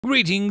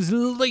Greetings,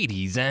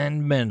 ladies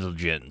and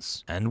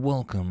gents, and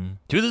welcome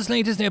to this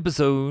latest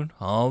episode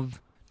of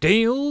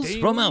Tales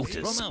from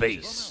Outer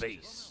Space,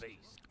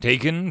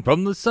 taken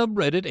from the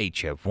subreddit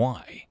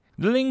HFY.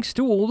 The links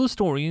to all the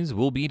stories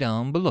will be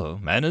down below,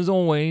 and as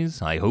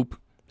always, I hope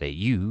that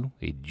you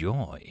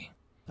enjoy.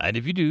 And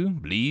if you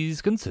do,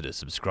 please consider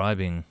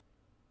subscribing.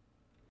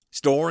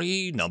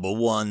 Story number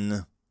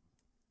 1.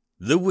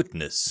 The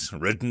Witness,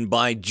 written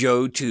by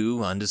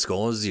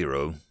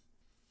Joe2_0.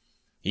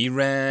 He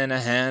ran a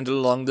hand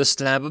along the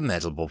slab of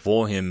metal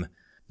before him,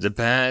 the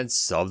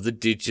pads of the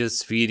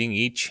digits feeding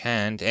each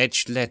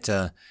hand-etched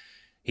letter.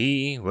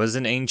 He was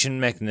an ancient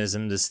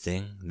mechanism, this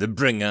thing, the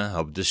bringer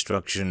of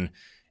destruction.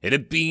 It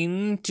had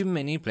been to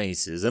many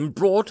places and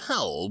brought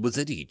hell with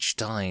it each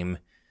time.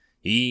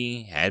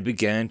 He had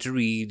begun to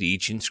read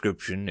each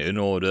inscription in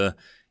order,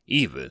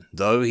 even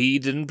though he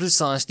didn't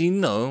precisely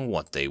know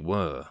what they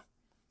were.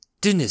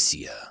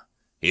 Tunisia,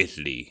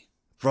 Italy,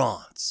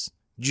 France,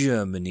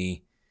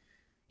 Germany.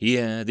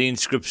 Here the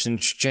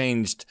inscriptions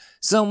changed.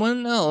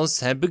 Someone else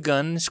had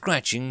begun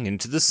scratching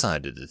into the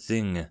side of the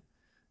thing.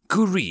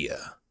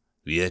 Korea,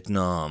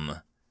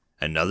 Vietnam.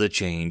 Another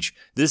change.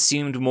 This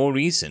seemed more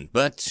recent,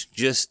 but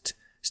just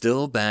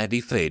still badly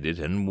faded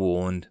and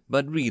worn,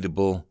 but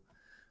readable.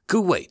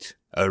 Kuwait,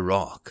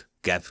 Iraq,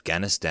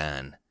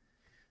 Afghanistan.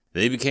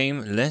 They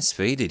became less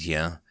faded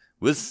here,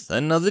 with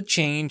another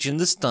change in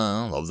the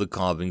style of the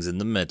carvings in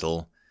the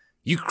metal.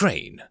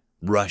 Ukraine,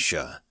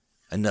 Russia.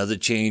 Another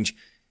change.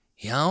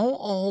 How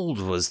old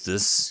was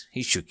this?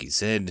 He shook his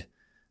head.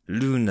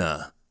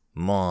 Luna,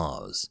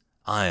 Mars,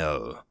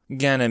 Io,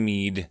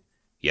 Ganymede.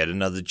 Yet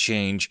another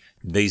change.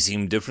 They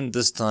seemed different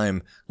this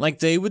time, like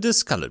they were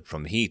discolored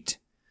from heat.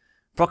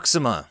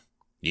 Proxima.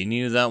 He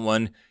knew that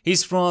one.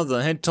 His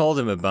father had told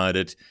him about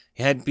it.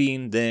 He had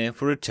been there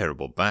for a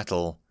terrible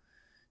battle.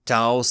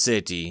 Tau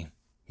Ceti.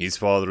 His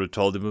father had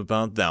told him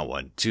about that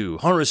one too.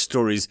 Horror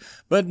stories,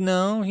 but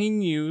now he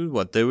knew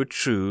what they were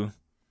true.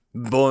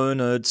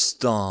 Bernard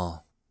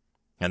Star.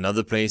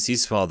 Another place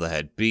his father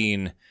had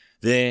been.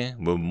 There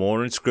were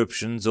more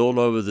inscriptions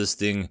all over this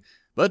thing,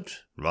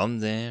 but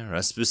from there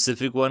a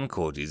specific one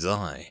caught his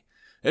eye.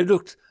 It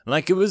looked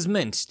like it was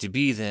meant to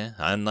be there,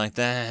 unlike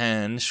the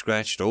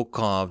hand-scratched or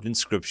carved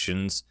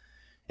inscriptions.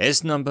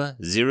 S number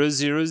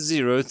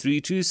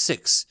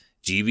 000326,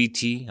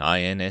 GBT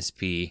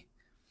INSP.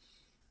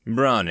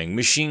 Browning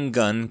machine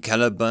gun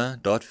caliber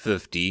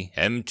 .50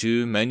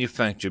 M2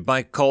 manufactured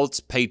by Colt's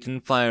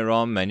Patent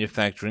Firearm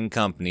Manufacturing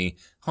Company,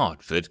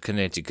 Hartford,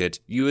 Connecticut,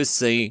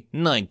 USA,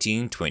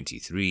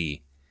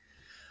 1923.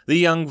 The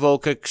young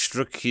Volker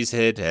shook his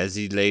head as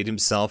he laid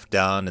himself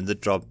down in the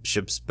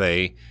dropship's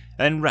bay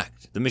and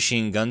racked the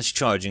machine gun's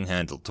charging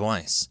handle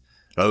twice,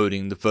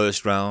 loading the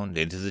first round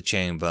into the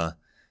chamber.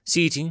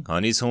 Seating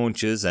on his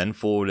haunches and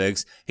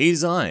forelegs,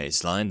 his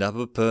eyes lined up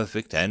a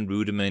perfect and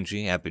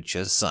rudimentary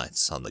aperture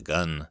sights on the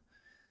gun.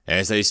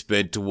 As they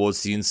sped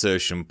towards the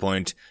insertion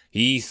point,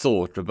 he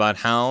thought about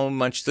how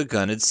much the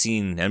gun had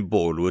seen and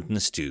bore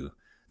witness to.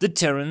 The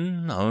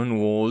Terran own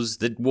wars,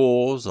 the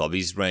wars of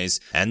his race,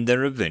 and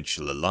their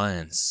eventual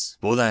alliance.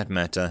 For that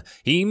matter,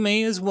 he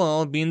may as well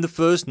have been the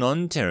first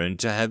non-Terran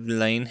to have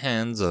lain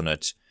hands on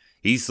it.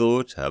 He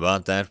thought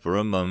about that for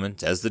a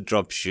moment as the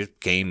dropship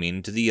came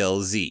into the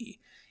LZ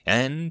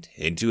and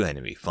into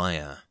enemy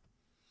fire.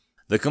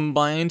 The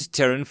combined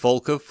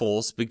Terran-Volker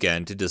force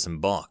began to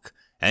disembark,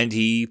 and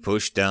he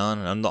pushed down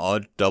on the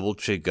odd double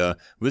trigger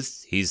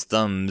with his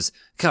thumbs,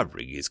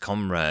 covering his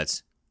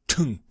comrades.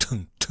 Tunk,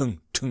 tunk, tunk,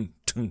 tunk,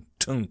 tunk,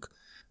 tunk.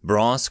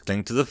 Brass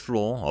clinked to the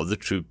floor of the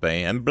troop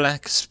bay, and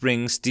black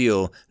spring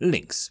steel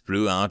links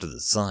flew out of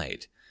the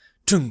side.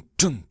 Tunk,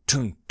 tunk,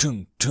 tunk,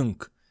 tunk,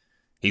 tunk.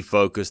 He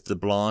focused the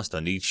blast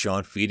on each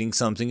shot, feeding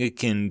something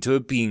akin to a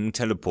being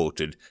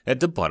teleported at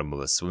the bottom of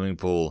a swimming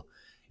pool.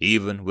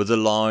 Even with a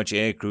large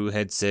aircrew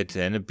headset,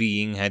 and a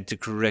being had to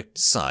correct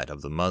side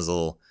of the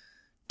muzzle.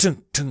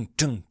 Tunk, tunk,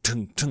 tunk,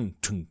 tunk, tunk,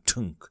 tunk,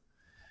 tunk.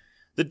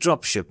 The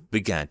dropship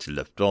began to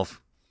lift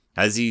off.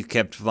 As he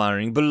kept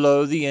firing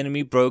below, the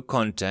enemy broke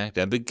contact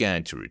and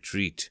began to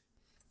retreat.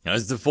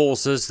 As the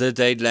forces that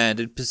they'd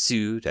landed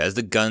pursued, as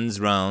the gun's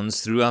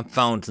rounds threw up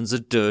fountains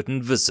of dirt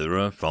and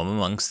viscera from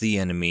amongst the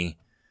enemy.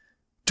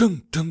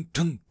 Tunk, tunk,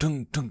 tunk,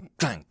 tunk, tunk,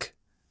 clank.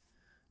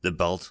 The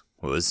bolt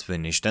was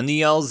finished, and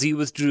the LZ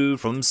withdrew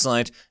from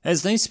sight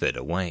as they sped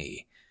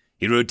away.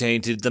 He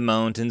rotated the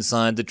mount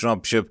inside the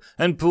dropship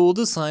and pulled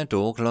the side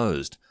door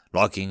closed,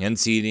 locking and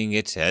sealing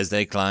it as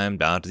they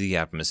climbed out of the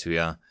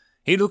atmosphere.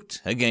 He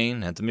looked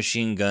again at the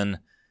machine gun.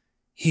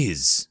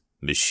 His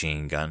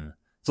machine gun,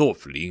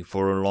 thoughtfully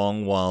for a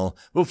long while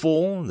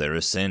before their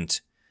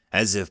ascent,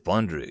 as if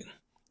pondering.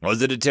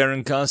 Was it a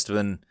Terran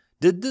custom?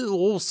 Did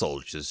all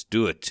soldiers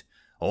do it?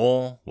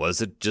 Or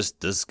was it just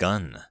this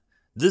gun,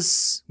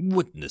 this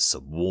witness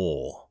of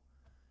war?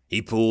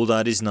 He pulled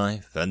out his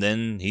knife, and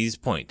then his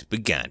point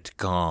began to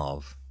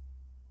carve.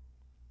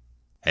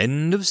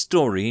 End of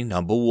story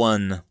number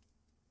 1.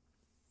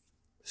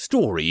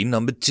 Story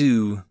number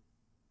 2.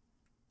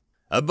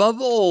 Above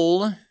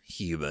all,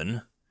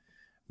 human,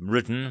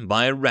 written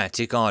by a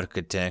erratic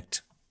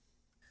architect.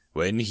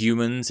 When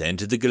humans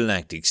entered the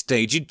galactic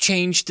stage, it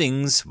changed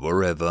things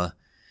forever.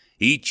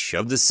 Each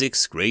of the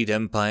 6 great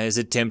empires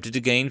attempted to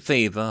gain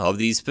favor of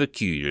these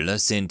peculiar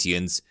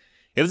sentients.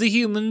 If the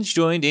humans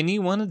joined any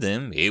one of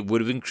them, it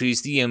would have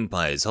increased the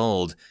empire's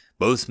hold,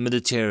 both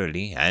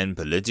militarily and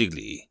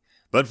politically.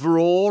 But for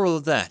all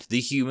of that, the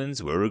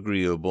humans were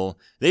agreeable.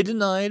 They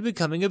denied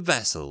becoming a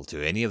vassal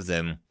to any of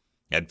them.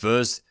 At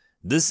first,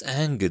 this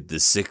angered the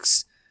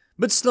 6,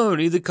 but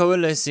slowly the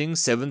coalescing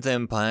 7th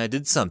Empire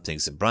did something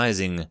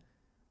surprising.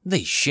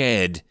 They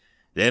shared.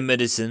 Their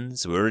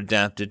medicines were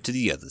adapted to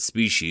the other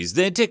species.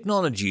 Their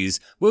technologies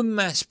were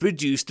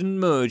mass-produced and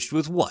merged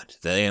with what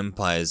their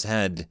empires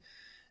had.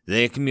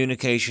 Their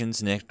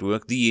communications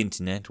network, the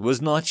internet,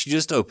 was not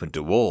just open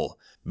to all,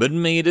 but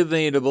made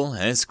available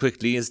as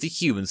quickly as the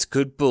humans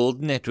could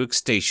build network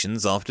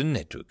stations after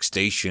network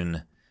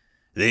station.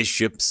 Their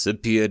ships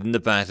appeared in the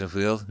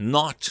battlefield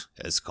not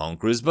as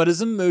conquerors but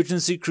as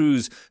emergency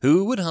crews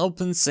who would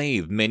help and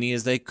save many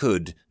as they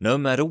could, no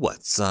matter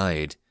what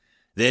side.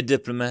 Their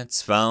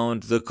diplomats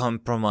found the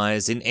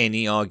compromise in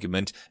any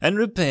argument and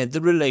repaired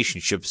the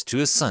relationships to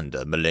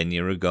asunder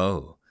millennia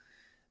ago.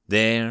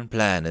 Their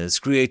planners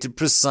created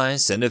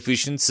precise and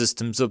efficient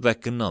systems of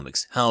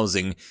economics,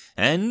 housing,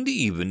 and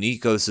even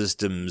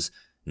ecosystems,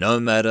 no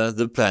matter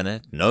the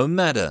planet, no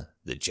matter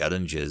the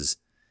challenges.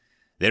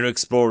 Their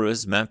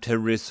explorers mapped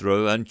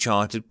hitherto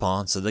uncharted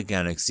parts of the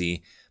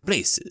galaxy,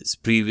 places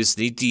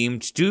previously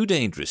deemed too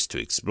dangerous to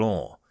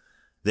explore.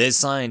 Their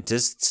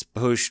scientists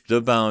pushed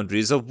the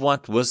boundaries of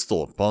what was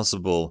thought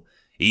possible.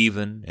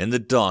 Even in the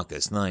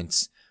darkest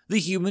nights, the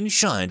humans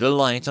shined a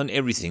light on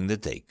everything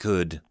that they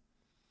could.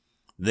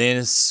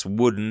 This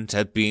wouldn't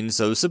have been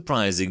so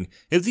surprising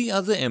if the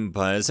other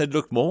empires had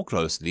looked more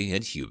closely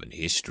at human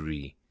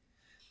history.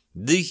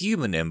 The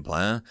human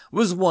empire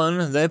was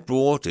one that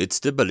brought its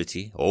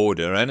stability,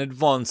 order, and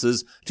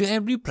advances to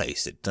every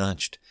place it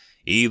touched,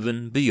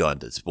 even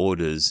beyond its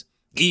borders.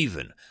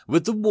 Even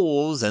with the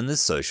wars and the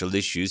social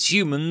issues,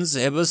 humans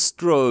ever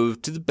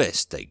strove to the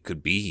best they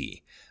could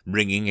be,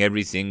 bringing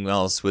everything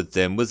else with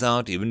them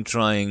without even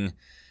trying.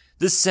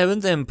 The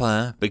 7th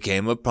Empire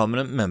became a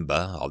prominent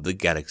member of the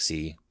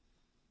galaxy.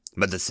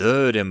 But the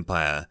 3rd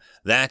Empire,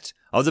 that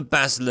of the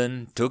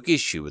Basilan, took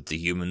issue with the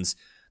humans.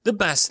 The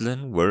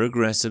Basilan were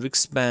aggressive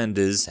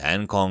expanders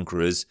and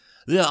conquerors.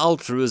 The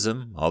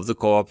altruism of the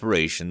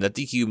cooperation that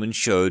the humans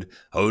showed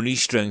only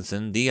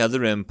strengthened the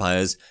other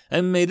empires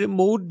and made it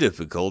more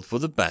difficult for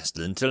the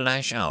Basilan to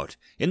lash out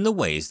in the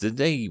ways that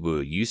they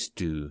were used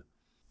to.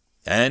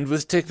 And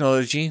with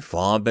technology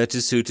far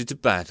better suited to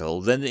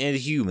battle than the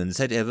humans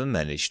had ever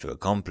managed to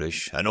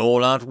accomplish, an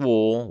all-out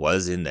war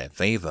was in their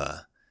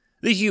favor.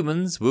 The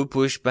humans were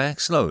pushed back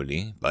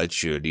slowly but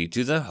surely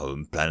to their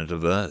home planet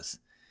of Earth.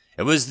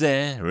 It was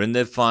there, in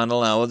their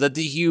final hour, that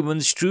the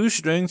humans' true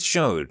strength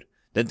showed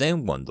that they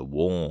won the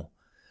war.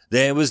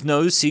 There was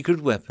no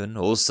secret weapon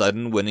or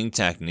sudden winning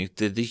tactic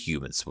that the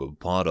humans were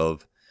part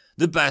of.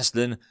 The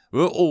Basilan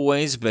were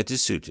always better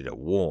suited at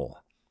war.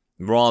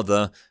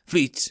 Rather,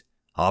 fleet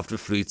after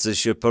fleets of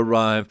ship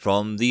arrived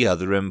from the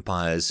other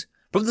empires,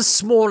 from the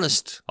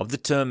smallest of the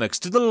Termex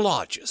to the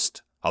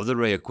largest of the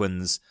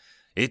Rayaquins.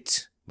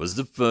 It was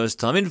the first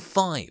time in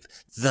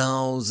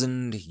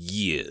 5,000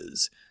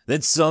 years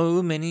that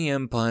so many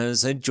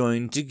empires had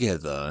joined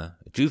together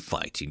to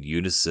fight in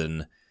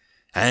unison,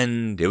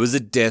 and it was a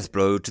death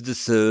blow to the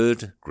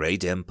 3rd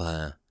Great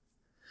Empire.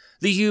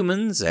 The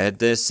humans at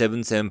their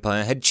 7th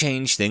Empire had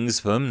changed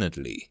things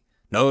permanently.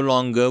 No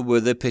longer were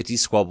there petty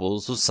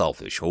squabbles or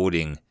selfish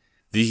hoarding.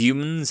 The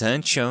humans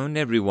had shown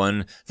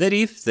everyone that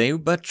if they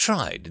but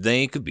tried,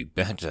 they could be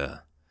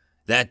better.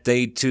 That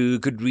they too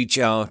could reach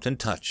out and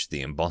touch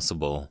the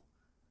impossible.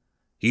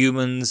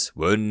 Humans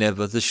were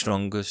never the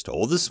strongest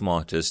or the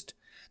smartest.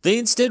 They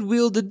instead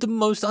wielded the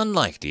most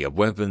unlikely of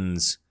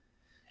weapons.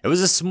 It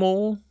was a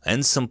small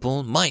and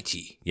simple,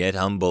 mighty yet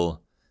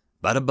humble,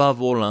 but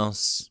above all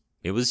else,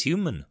 it was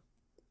human.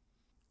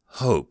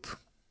 Hope.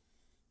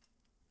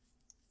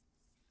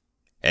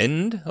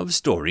 End of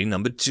story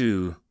number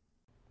 2.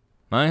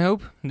 I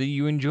hope that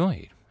you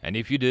enjoyed, and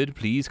if you did,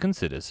 please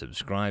consider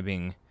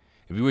subscribing.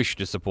 If you wish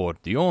to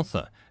support the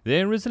author,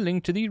 there is a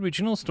link to the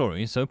original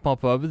story, so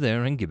pop over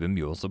there and give him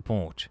your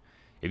support.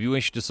 If you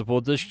wish to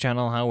support this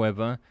channel,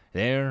 however,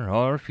 there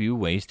are a few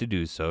ways to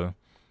do so.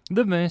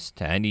 The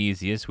best and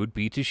easiest would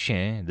be to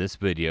share this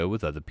video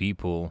with other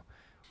people,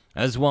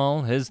 as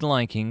well as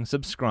liking,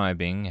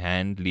 subscribing,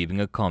 and leaving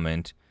a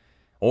comment.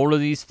 All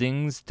of these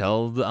things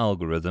tell the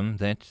algorithm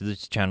that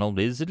this channel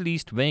is at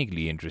least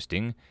vaguely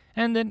interesting,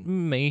 and that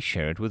may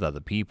share it with other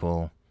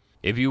people.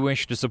 If you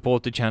wish to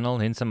support the channel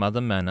in some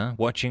other manner,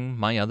 watching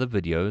my other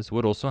videos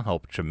would also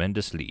help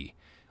tremendously.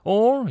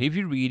 Or, if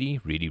you really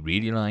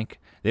like,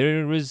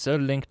 there is a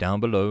link down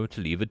below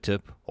to leave a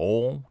tip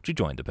or to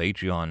join the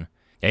Patreon.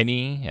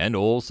 Any and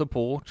all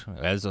support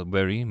is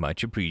very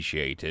much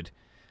appreciated.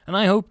 And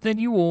I hope that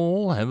you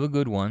all have a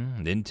good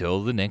one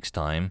until the next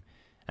time,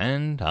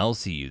 and I'll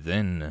see you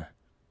then.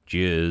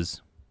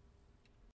 Cheers.